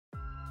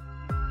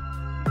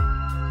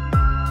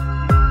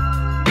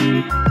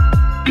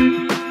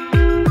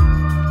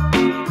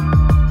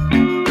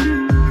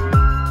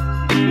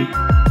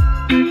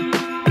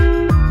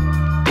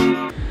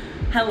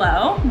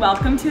Hello,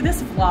 welcome to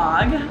this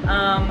vlog.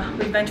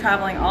 We've been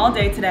traveling all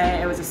day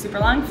today. It was a super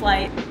long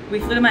flight. We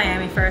flew to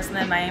Miami first and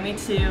then Miami to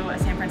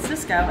San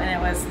Francisco, and it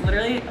was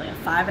literally like a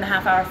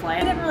 5.5-hour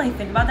flight. I didn't really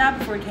think about that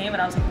before we came,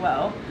 but I was like,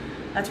 whoa,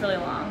 that's really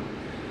long.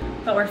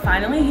 But we're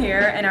finally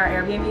here and our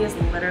Airbnb is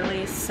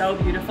literally so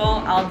beautiful.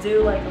 I'll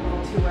do like a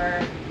little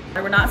tour.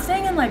 We're not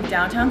staying in like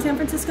downtown San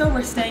Francisco,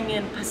 we're staying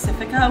in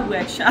Pacifica,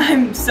 which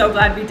I'm so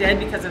glad we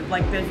did because of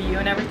like the view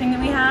and everything that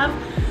we have.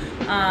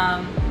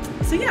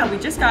 So yeah, we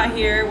just got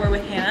here. We're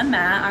with Hannah and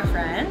Matt, our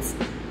friends,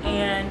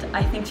 and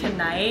I think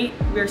tonight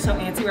we're so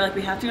antsy. We're like,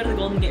 we have to go to the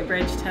Golden Gate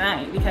Bridge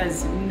tonight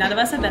because none of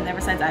us have been there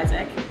besides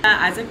Isaac.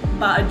 Isaac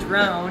bought a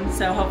drone,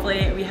 so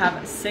hopefully we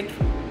have sick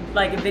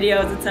like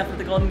videos and stuff of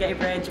the Golden Gate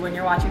Bridge when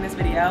you're watching this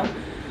video.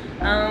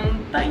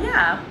 But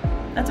yeah,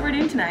 that's what we're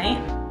doing tonight.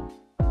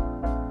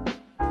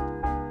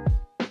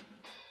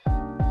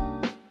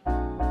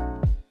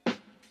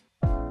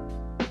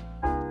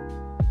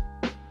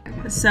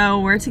 So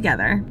we're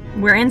together.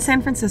 We're in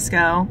San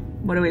Francisco.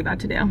 What are we about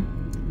to do?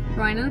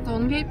 Going to the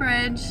Golden Gate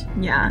Bridge.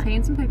 Yeah.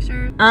 Taking some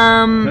pictures. It's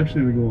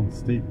actually the Golden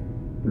State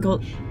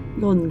Bridge.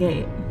 Golden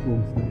Gate.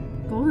 Golden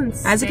State. Golden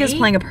State? Isaac is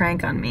playing a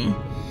prank on me.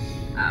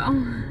 Oh.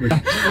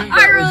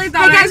 I really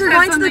thought Hey guys, we're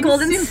going to the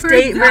Golden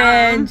State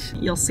dumb. Bridge.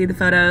 You'll see the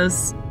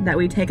photos that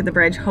we take at the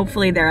bridge.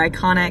 Hopefully they're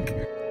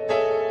iconic.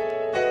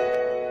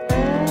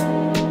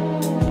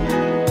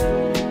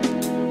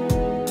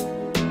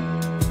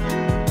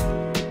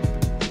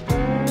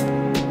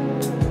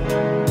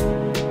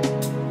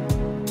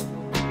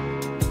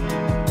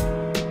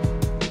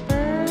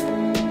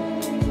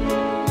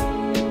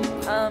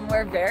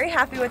 We're very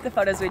happy with the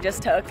photos we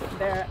just took.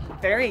 They're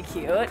very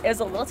cute. It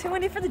was a little too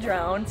windy for the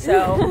drone,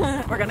 so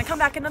we're gonna come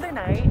back another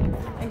night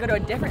and go to a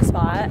different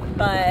spot,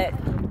 but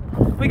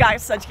we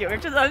got such cute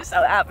pictures. I'm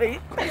so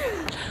happy.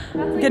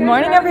 Good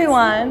morning,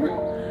 everyone.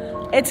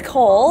 It's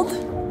cold,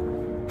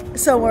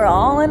 so we're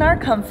all in our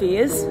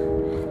comfies,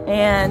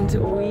 and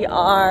we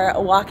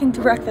are walking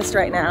to breakfast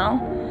right now.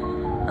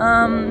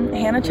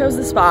 Hannah chose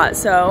the spot,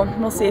 so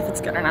we'll see if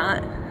it's good or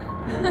not.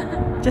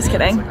 Just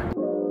kidding.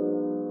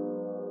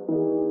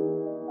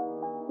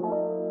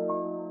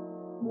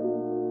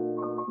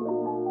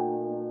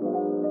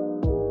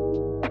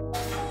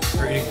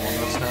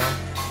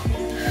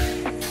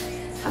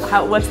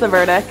 What's the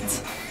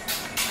verdict?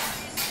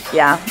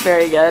 Yeah,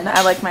 very good.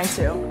 I like mine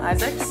too.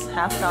 Isaac's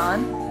half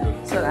gone,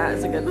 so that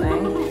is a good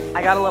thing.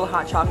 I got a little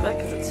hot chocolate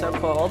because it's so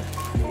cold.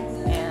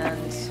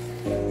 And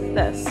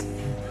this.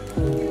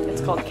 It's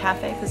called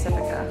Cafe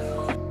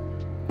Pacifica.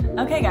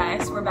 Okay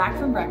guys, we're back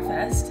from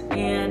breakfast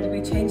and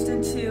we changed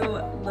into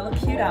little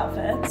cute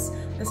outfits.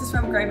 This is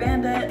from Grey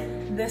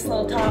Bandit. This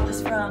little top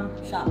is from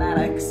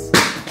Shopmatics.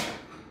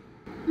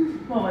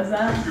 What was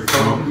that? Your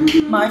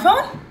phone? My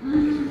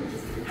phone?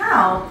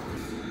 How?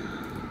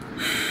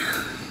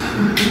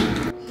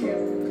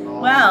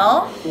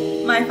 Well,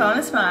 my phone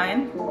is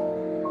fine.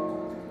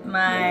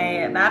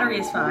 My battery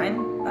is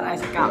fine that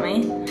Isaac got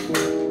me.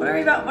 What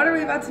are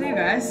we about to do,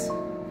 guys?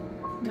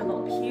 Got a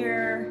little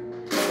pier.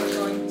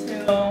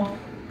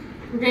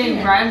 We're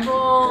getting Red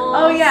Bulls.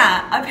 Oh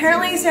yeah,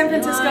 apparently San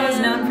Francisco is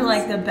known for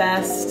like the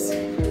best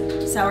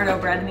sourdough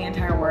bread in the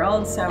entire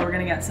world, so we're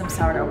gonna get some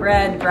sourdough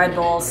bread, bread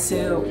bowls,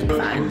 soup,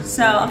 fine.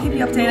 So I'll keep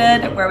you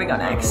updated where we go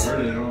next.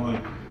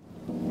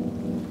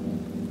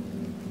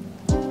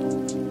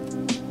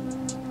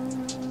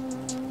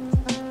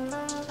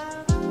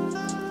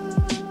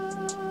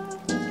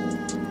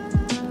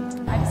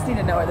 I just need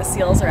to know where the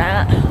seals are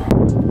at.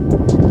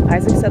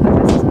 Isaac said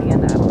that this is me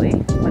and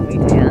Natalie when we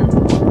tan.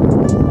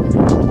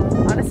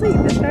 Honestly,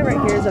 this guy right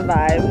here is a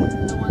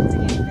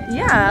vibe.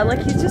 Yeah,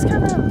 like he's just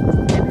kind of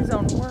in his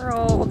own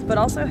world, but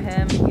also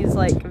him, he's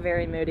like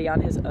very moody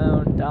on his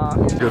own dock.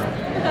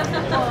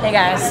 Hey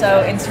guys,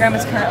 so Instagram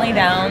is currently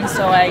down,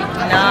 so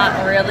I'm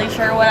not really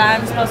sure what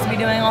I'm supposed to be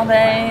doing all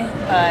day,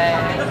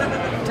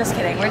 but just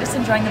kidding. We're just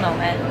enjoying the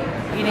moment,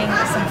 eating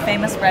some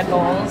famous bread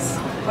bowls.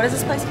 What is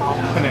this place called?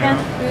 Again?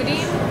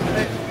 Booty?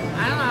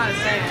 I don't know how to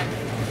say it.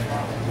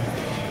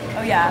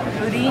 Oh yeah,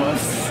 Booty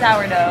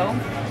Sourdough,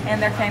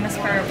 and they're famous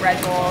for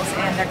bread bowls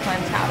and their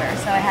clam chowder,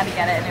 so I had to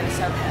get it and it was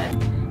so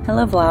good.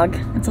 Hello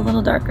vlog, it's a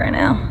little dark right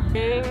now.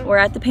 We're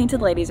at the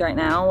Painted Ladies right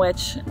now,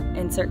 which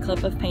insert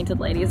clip of Painted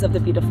Ladies of the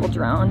beautiful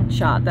drone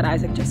shot that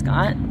Isaac just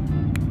got.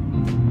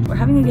 We're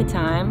having a good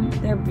time.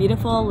 They're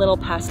beautiful little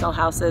pastel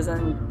houses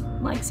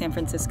in like San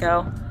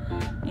Francisco,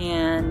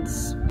 and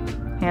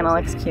Hannah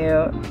looks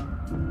cute.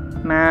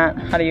 Matt,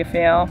 how do you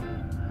feel?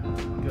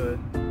 Good.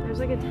 There's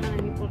like a ton of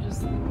people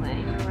just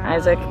laying around.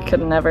 Isaac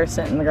could never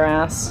sit in the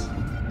grass.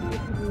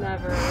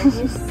 Never.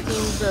 He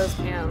steams those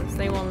pants.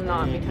 They will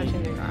not be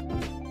touching the grass.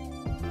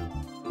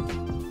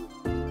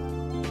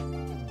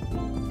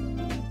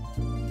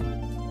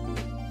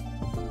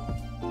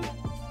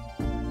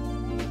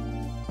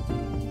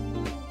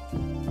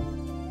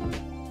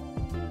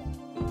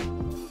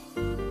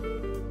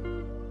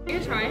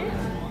 You're trying?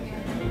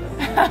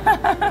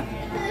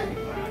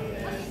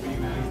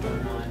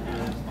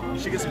 You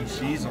should get some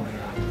cheese on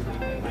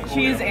there.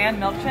 Cheese and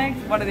milkshake?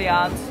 What are the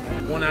odds?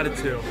 1 out of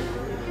 2.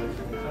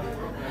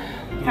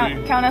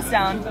 Count us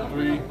down.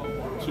 3,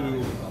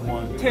 2,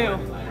 1. 2.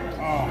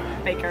 Oh.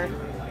 Baker.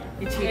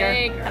 You cheater.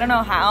 Baker. I don't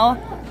know how,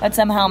 but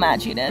somehow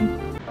Matt cheated.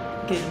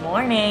 Good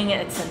morning,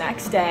 it's the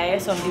next day,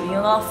 so I'm giving you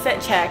a little fit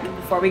check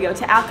before we go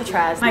to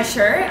Alcatraz. My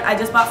shirt, I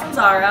just bought from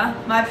Zara.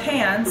 My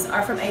pants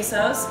are from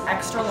ASOS,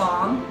 extra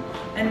long.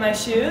 And my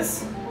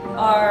shoes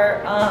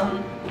are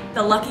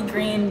the Lucky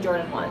Green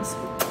Jordan ones.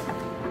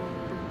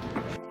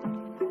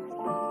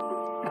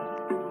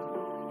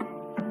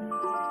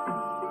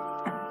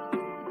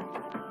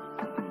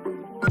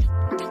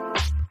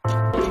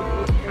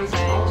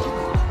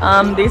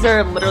 These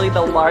are literally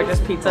the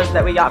largest pizzas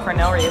that we got for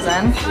no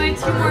reason. Only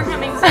 2 more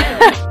coming soon.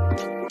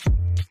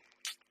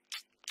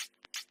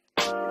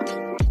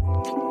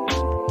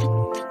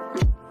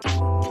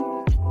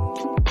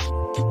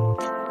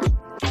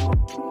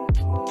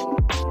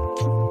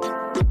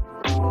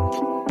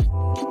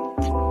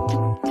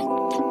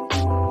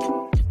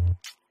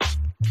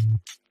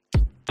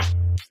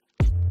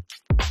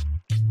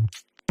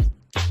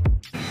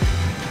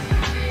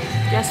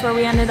 Guess where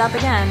we ended up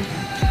again?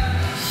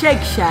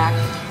 Shake Shack.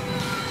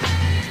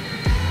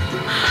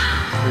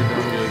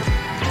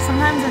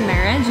 Sometimes in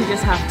marriage, you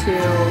just have to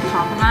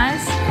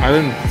compromise. I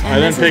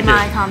didn't pick it.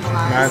 My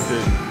compromise. Matt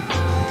did.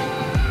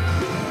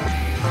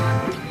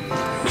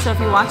 So if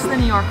you watch the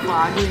New York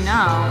vlog, you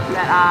know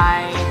that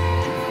I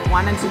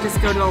wanted to just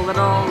go to a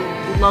little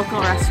local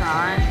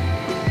restaurant,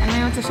 and we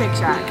went to Shake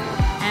Shack.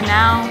 And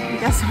now,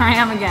 guess where I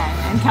am again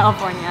in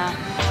California,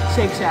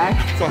 Shake Shack.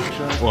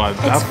 Well,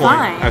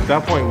 at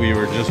that point, we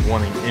were just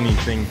wanting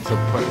anything to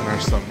put in our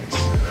stomachs.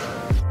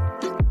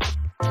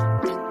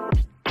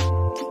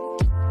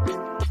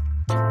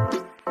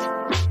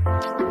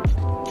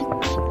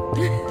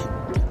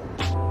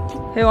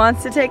 Who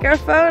wants to take our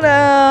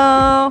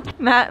photo?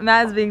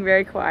 Matt's being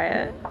very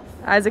quiet.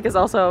 Isaac is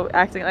also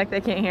acting like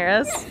they can't hear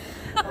us.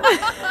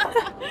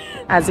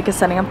 Isaac is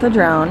setting up the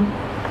drone.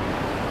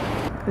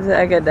 Is it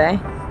a good day?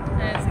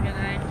 It is a good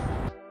day.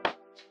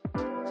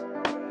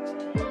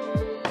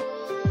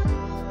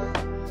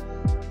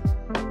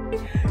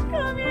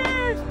 Come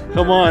here!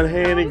 Come on,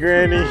 Hanny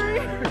Granny.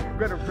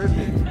 Better rip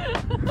it.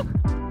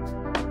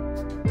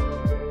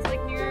 It's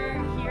like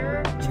near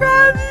here.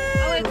 Travis!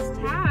 Oh, it's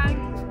tagged.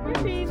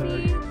 Your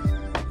baby.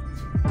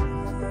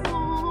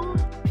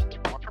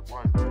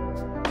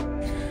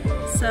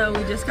 So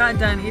we just got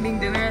done eating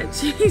dinner at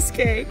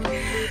Cheesecake,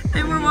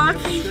 and we're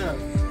walking,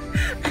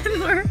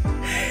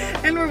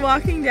 and we're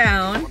walking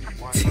down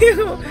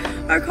to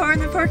our car in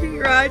the parking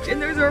garage,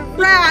 and there's a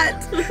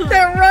rat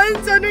that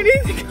runs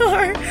underneath the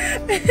car,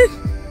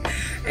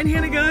 and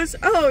Hannah goes,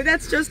 "Oh,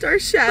 that's just our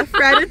chef,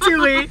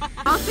 Ratatouille."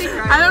 I'll take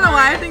right I don't know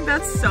why away. I think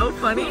that's so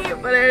funny,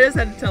 but I just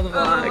had to tell the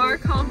vlog. Our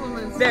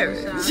compliments to There,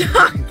 the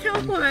chef.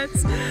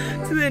 compliments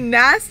to the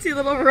nasty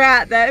little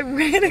rat that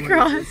ran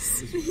across.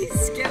 He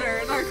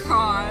skittered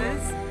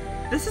across.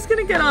 This is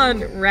gonna get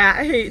on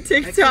Rat Hate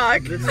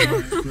TikTok.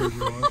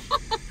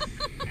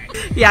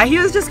 Yeah, he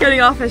was just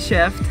getting off his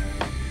shift.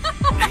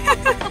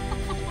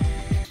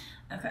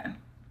 Okay.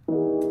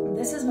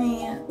 This is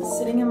me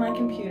sitting in my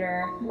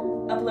computer,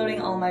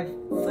 uploading all my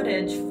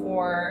footage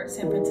for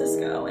San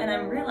Francisco, and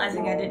I'm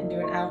realizing I didn't do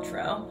an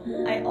outro.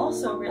 I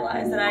also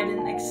realized that I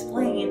didn't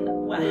explain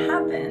what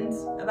happened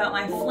about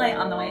my flight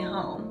on the way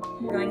home.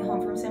 We're going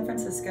home from San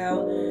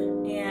Francisco,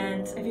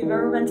 and if you've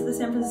ever been to the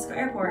San Francisco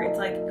airport, it's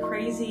like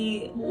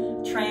crazy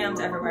trams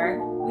everywhere.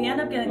 We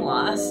end up getting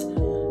lost,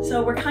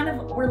 so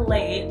we're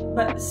late,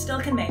 but still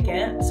can make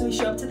it. So we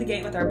show up to the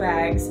gate with our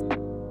bags.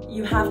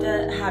 You have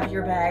to have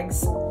your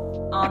bags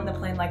on the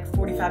plane like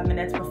 45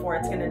 minutes before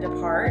it's gonna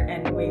depart,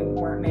 and we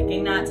weren't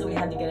making that, so we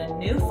had to get a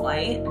new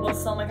flight. We'll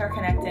still make our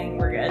connecting,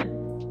 we're good.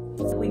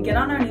 So we get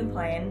on our new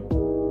plane.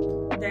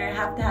 They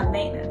have to have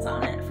maintenance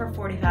on it for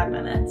 45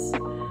 minutes.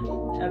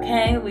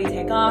 Okay, we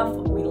take off,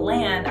 we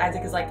land.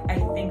 Isaac is like, I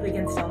think we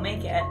can still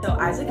make it. So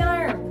Isaac and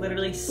I are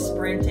literally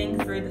sprinting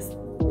through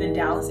the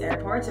Dallas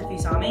airport. So if you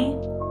saw me,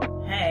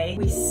 hey,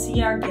 we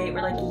see our gate,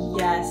 we're like,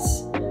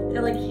 yes.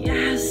 They're like,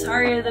 yes,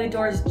 sorry, the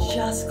door's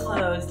just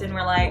closed. And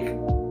we're like,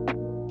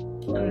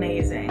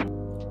 amazing.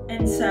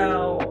 And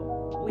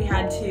so we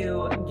had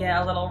to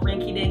get a little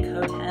rinky-dink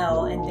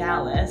hotel in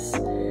Dallas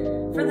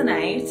for the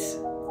night.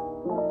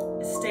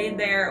 Stayed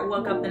there,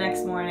 woke up the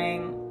next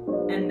morning,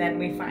 and then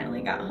we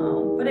finally got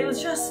home. But it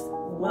was just,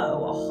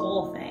 whoa, a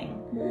whole thing.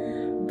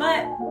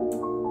 But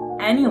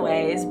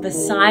anyways,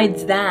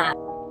 besides that,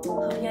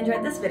 hope you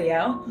enjoyed this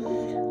video.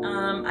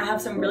 I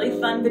have some really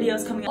fun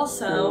videos coming.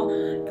 Also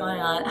going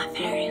on a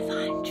very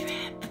fun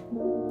trip,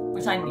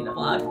 which I need a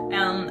vlog.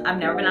 I've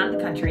never been out of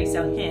the country,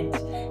 so hint,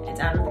 it's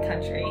out of the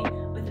country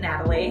with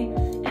Natalie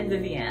and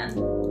Vivienne.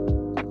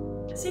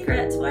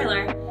 Secret,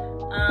 spoiler.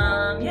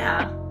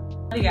 Yeah.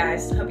 Love you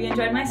guys. Hope you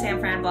enjoyed my San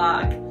Fran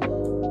vlog.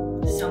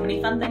 So many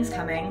fun things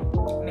coming.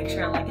 Make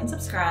sure to like and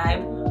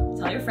subscribe.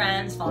 Tell your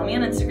friends. Follow me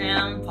on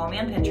Instagram. Follow me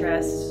on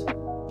Pinterest.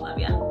 Love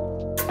ya.